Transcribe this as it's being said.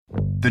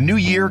The new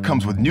year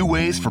comes with new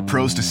ways for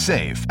pros to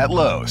save at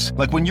Lowe's.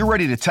 Like when you're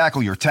ready to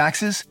tackle your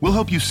taxes, we'll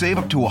help you save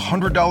up to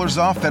 $100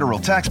 off federal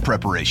tax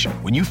preparation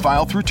when you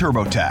file through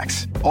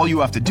TurboTax. All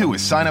you have to do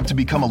is sign up to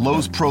become a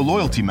Lowe's Pro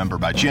Loyalty member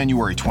by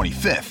January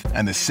 25th,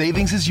 and the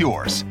savings is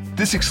yours.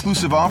 This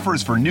exclusive offer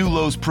is for new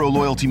Lowe's Pro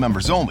Loyalty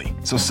members only,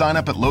 so sign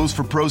up at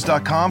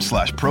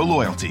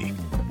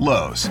lowesforpros.com/proloyalty.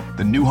 Lowe's,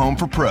 the new home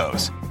for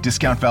pros.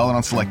 Discount valid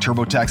on select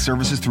TurboTax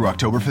services through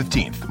October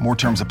 15th. More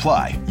terms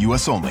apply.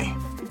 U.S. only.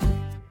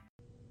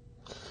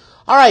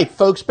 All right,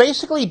 folks,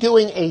 basically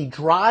doing a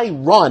dry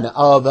run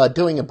of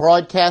doing a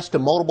broadcast to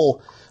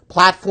multiple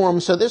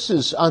platforms. So this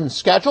is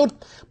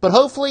unscheduled, but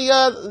hopefully,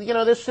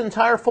 this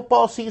entire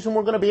football season,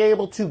 we're going to be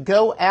able to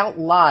go out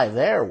live.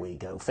 There we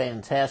go.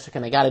 Fantastic.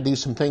 And I got to do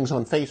some things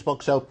on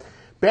Facebook. So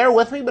bear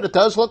with me, but it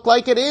does look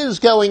like it is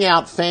going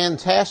out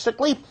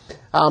fantastically.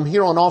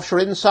 Here on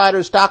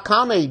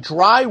OffshoreInsiders.com, a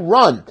dry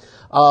run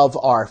of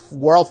our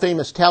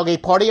world-famous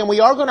tailgate party, and we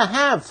are going to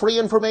have free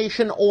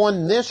information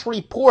on this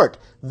report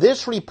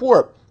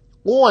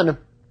on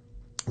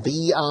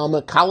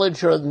the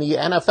college or the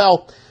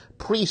NFL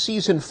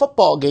preseason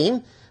football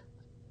game,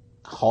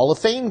 Hall of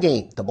Fame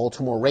game, the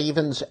Baltimore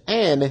Ravens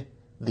and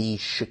the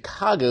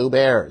Chicago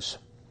Bears.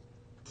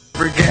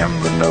 Every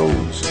gambler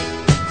knows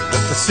that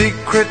the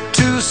secret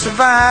to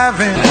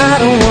surviving. I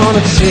don't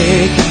want to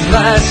take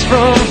advice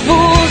from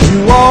fools.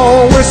 You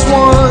always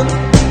won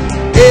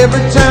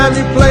every time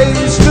you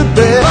placed a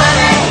bet.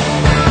 Money,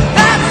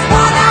 that's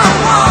what I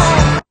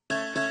want.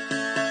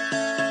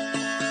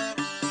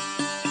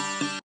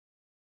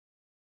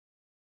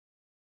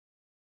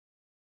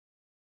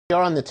 We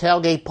are on the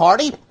tailgate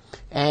party,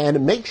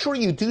 and make sure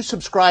you do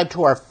subscribe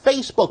to our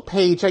Facebook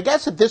page. I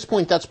guess at this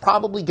point that's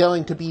probably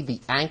going to be the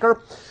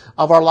anchor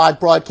of our live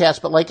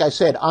broadcast, but like I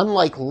said,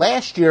 unlike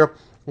last year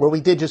where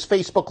we did just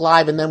Facebook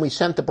Live and then we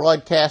sent the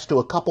broadcast to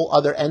a couple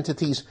other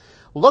entities,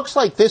 looks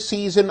like this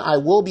season I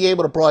will be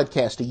able to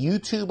broadcast a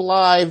YouTube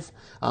Live,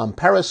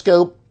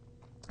 Periscope,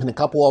 and a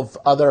couple of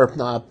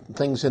other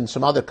things in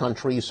some other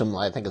countries. Some,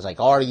 I think it's like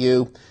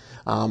RU,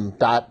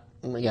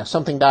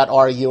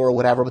 something.ru or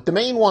whatever. But the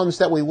main ones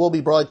that we will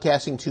be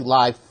broadcasting to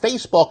live,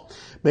 Facebook.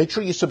 Make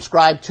sure you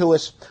subscribe to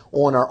us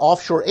on our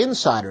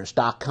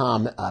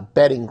OffshoreInsiders.com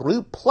betting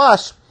group.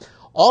 Plus,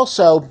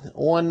 also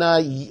on,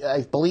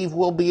 I believe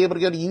we'll be able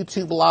to go to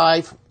YouTube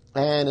Live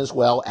and as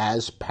well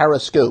as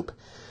Periscope.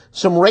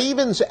 Some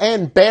Ravens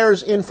and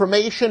Bears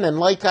information, and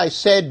like I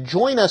said,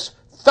 join us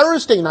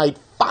Thursday night,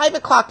 5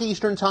 o'clock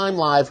Eastern Time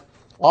live,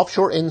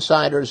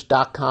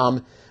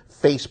 OffshoreInsiders.com,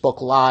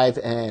 Facebook Live.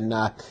 And,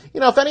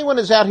 if anyone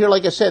is out here,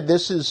 like I said,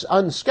 this is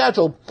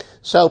unscheduled,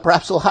 so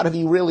perhaps a lot of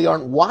you really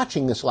aren't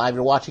watching this live,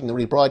 you're watching the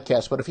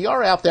rebroadcast. But if you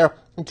are out there,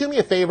 do me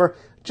a favor,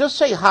 just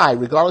say hi,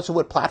 regardless of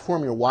what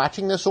platform you're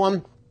watching this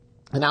on.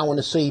 And I want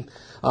to see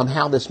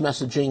how this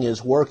messaging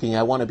is working.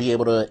 I want to be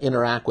able to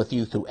interact with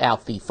you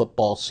throughout the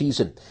football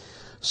season.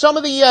 Some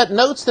of the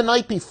notes the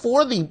night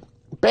before: the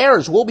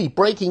Bears will be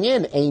breaking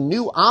in a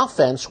new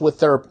offense with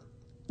their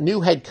new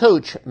head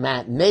coach,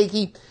 Matt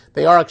Nagy.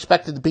 They are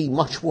expected to be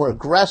much more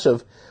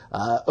aggressive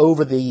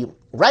over the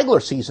regular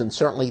season,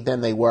 certainly,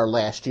 than they were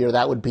last year.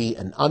 That would be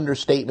an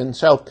understatement.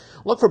 So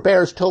look for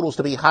Bears totals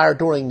to be higher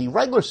during the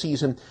regular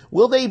season.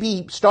 Will they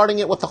be starting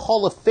it with the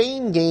Hall of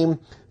Fame game?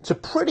 It's a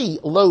pretty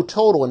low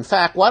total. In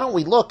fact, why don't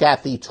we look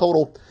at the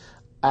total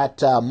at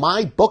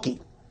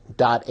mybookie.ag.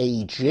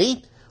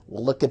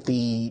 We'll look at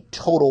the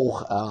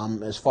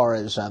total as far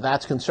as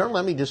that's concerned.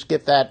 Let me just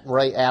get that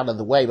right out of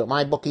the way. But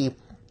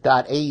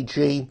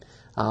mybookie.ag,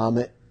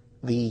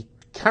 the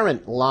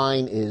current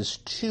line is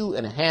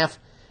 2.5,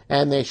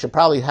 and they should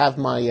probably have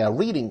my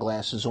reading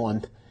glasses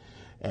on.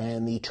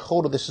 And the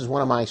total, this is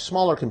one of my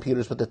smaller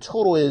computers, but the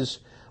total is,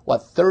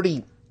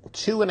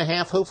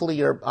 32.5. Hopefully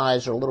your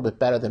eyes are a little bit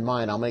better than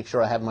mine. I'll make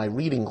sure I have my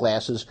reading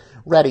glasses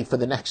ready for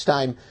the next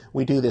time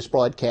we do this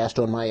broadcast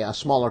on my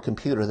smaller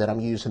computer that I'm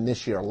using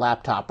this year, a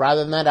laptop,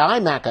 rather than that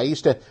iMac. I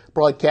used to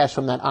broadcast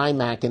from that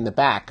iMac in the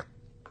back.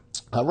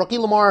 Rookie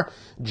Lamar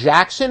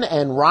Jackson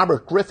and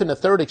Robert Griffin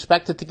III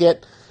expected to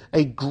get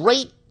a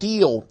great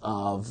deal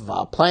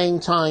of playing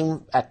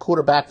time at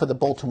quarterback for the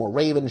Baltimore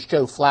Ravens.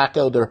 Joe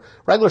Flacco, their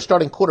regular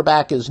starting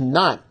quarterback, is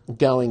not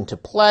going to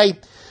play.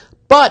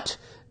 But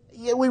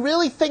we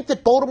really think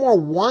that Baltimore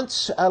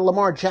wants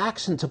Lamar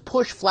Jackson to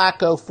push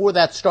Flacco for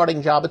that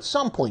starting job at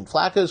some point.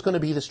 Flacco is going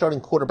to be the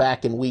starting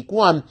quarterback in Week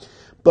 1,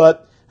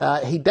 but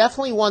he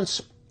definitely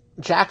wants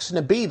Jackson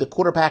to be the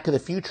quarterback of the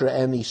future,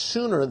 and the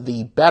sooner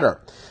the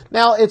better.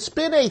 Now, it's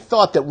been a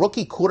thought that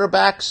rookie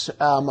coaches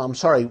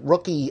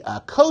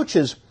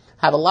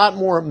have a lot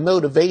more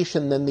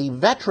motivation than the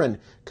veteran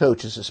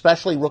coaches,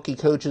 especially rookie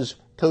coaches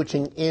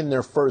coaching in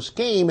their first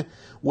game,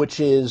 which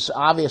is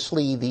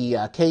obviously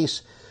the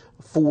case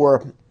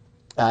for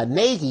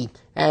Nagy.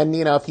 And,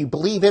 if you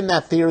believe in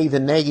that theory,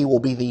 then Nagy will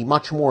be the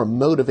much more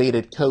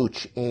motivated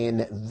coach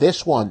in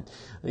this one,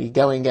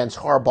 going against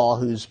Harbaugh,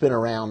 who's been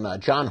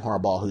around, John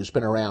Harbaugh, who's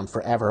been around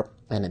forever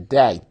and a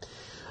day.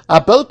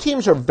 Both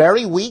teams are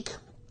very weak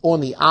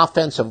on the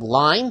offensive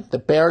line. The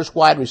Bears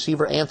wide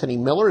receiver Anthony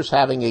Miller is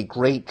having a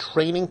great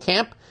training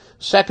camp.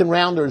 Second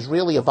rounder is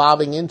really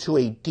evolving into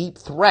a deep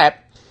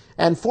threat.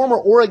 And former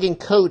Oregon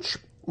coach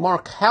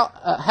Mark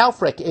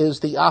Halfrick is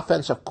the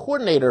offensive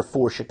coordinator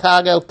for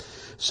Chicago.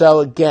 So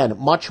again,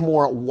 much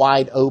more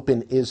wide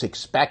open is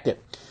expected.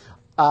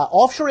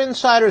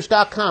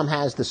 OffshoreInsiders.com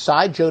has the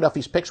side. Joe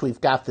Duffy's picks. We've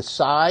got the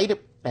side.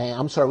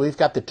 We've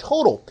got the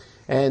total.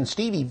 And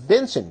Stevie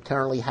Vincent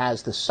currently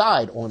has the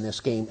side on this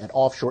game at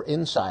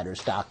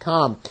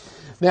OffshoreInsiders.com.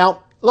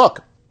 Now,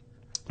 look,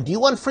 do you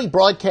want free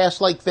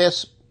broadcasts like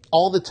this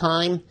all the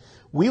time?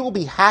 We will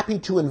be happy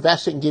to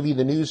invest it and give you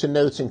the news and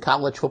notes in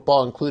college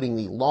football, including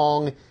the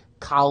long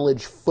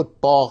college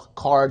football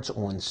cards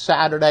on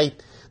Saturday.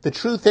 The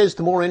truth is,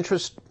 the more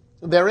interest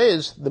there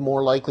is, the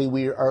more likely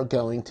we are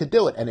going to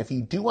do it. And if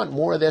you do want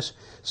more of this,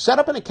 set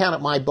up an account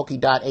at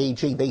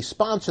mybookie.ag. They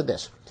sponsor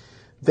this.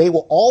 They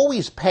will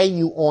always pay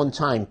you on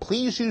time.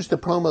 Please use the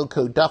promo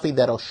code Duffy.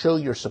 That'll show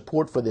your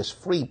support for this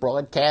free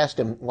broadcast,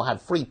 and we'll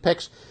have free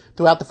picks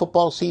throughout the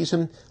football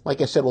season. Like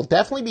I said, we'll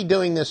definitely be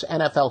doing this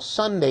NFL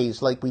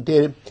Sundays like we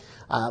did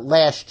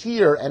last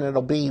year, and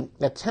it'll be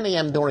at 10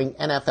 a.m. during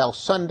NFL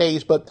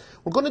Sundays, but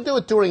we're going to do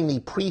it during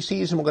the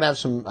preseason. We're going to have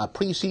some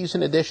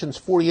preseason editions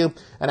for you,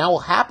 and I will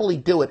happily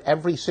do it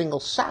every single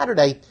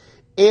Saturday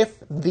if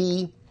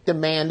the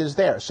demand is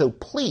there. So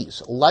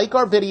please like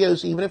our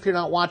videos, even if you're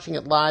not watching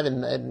it live,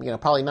 and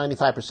probably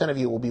 95% of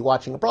you will be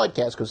watching a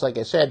broadcast, because like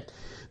I said,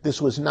 this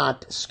was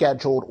not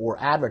scheduled or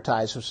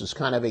advertised. This is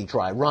kind of a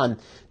dry run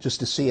just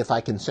to see if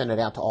I can send it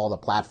out to all the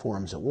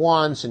platforms at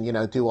once and,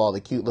 do all the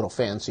cute little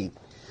fancy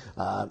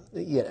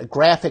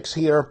graphics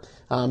here.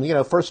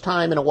 First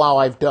time in a while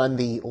I've done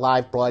the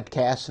live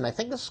broadcast, and I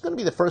think this is going to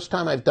be the first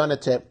time I've done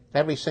it to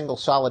every single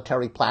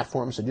solitary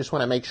platform, so just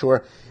want to make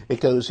sure it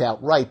goes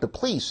out right. But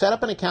please set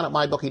up an account at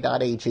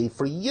mybookie.ag.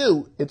 For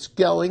you,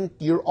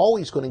 you're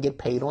always going to get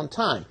paid on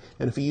time.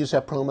 And if you use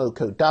that promo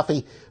code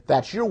Duffy,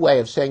 that's your way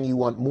of saying you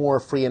want more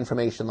free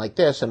information like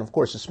this. And of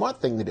course, the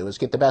smart thing to do is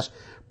get the best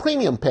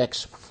premium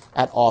picks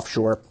at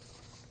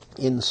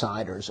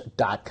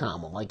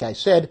OffshoreInsiders.com. Well, like I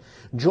said,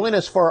 join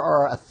us for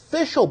our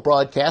official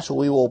broadcast, where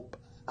we will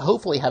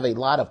hopefully have a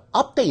lot of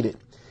updated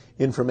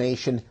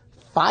information,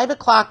 5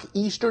 o'clock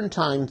Eastern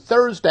Time,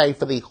 Thursday,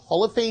 for the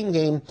Hall of Fame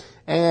game.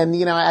 And,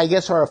 I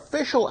guess our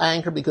official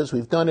anchor, because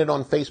we've done it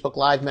on Facebook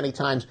Live many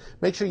times,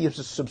 make sure you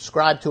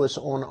subscribe to us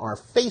on our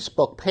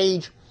Facebook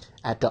page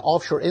at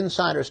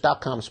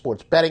OffshoreInsiders.com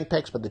sports betting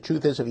picks. But the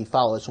truth is, if you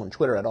follow us on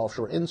Twitter at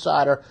Offshore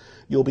Insider,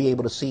 you'll be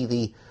able to see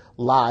the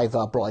live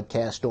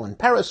broadcast on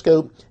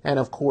Periscope, and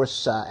of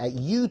course at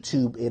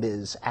YouTube it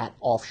is at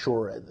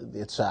Offshore.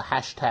 It's a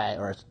hashtag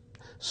or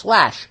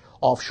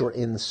 / Offshore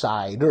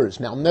Insiders.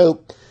 Now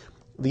note,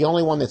 the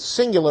only one that's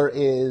singular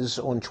is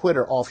on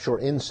Twitter, Offshore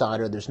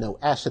Insider. There's no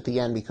S at the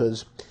end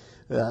because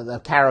the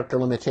character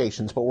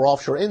limitations, but we're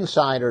Offshore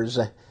Insiders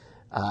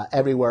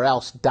everywhere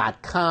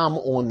else.com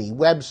on the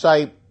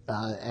website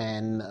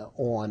and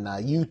on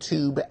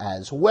YouTube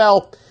as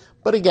well.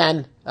 But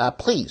again,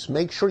 please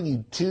make sure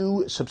you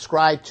do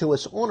subscribe to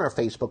us on our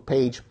Facebook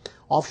page,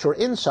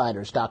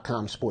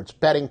 OffshoreInsiders.com sports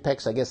betting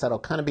picks. I guess that'll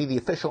kind of be the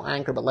official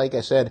anchor. But like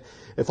I said,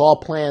 if all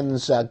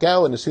plans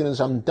go, and as soon as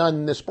I'm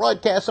done this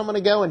broadcast, I'm going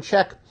to go and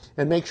check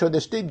and make sure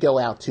this did go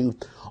out to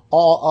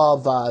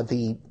all of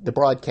the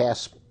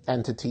broadcast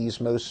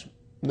entities, most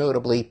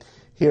notably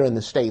here in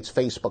the States,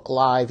 Facebook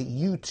Live,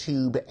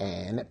 YouTube,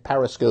 and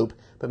Periscope.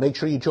 But make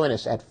sure you join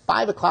us at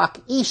 5 o'clock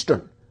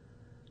Eastern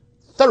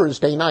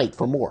Thursday night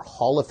for more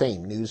Hall of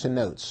Fame news and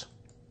notes.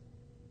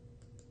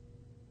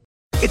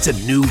 It's a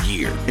new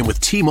year, and with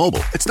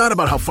T-Mobile, it's not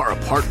about how far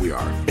apart we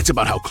are. It's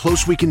about how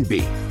close we can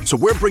be. So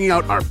we're bringing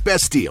out our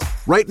best deal.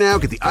 Right now,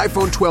 get the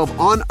iPhone 12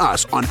 on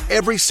us on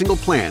every single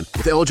plan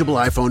with eligible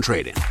iPhone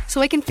trade-in.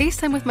 So I can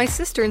FaceTime with my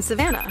sister in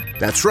Savannah.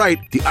 That's right,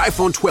 the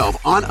iPhone 12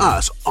 on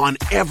us on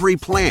every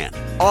plan.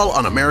 All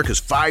on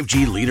America's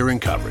 5G leader in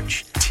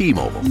coverage.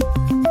 T-Mobile.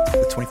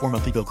 With 24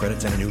 monthly bill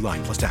credits and a new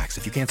line plus tax.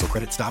 If you cancel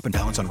credit, stop and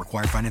balance on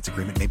required finance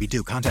agreement may be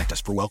due. Contact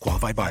us for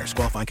well-qualified buyers.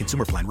 Qualifying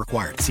consumer plan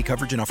required. See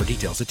coverage and offer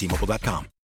details at T-Mobile.com.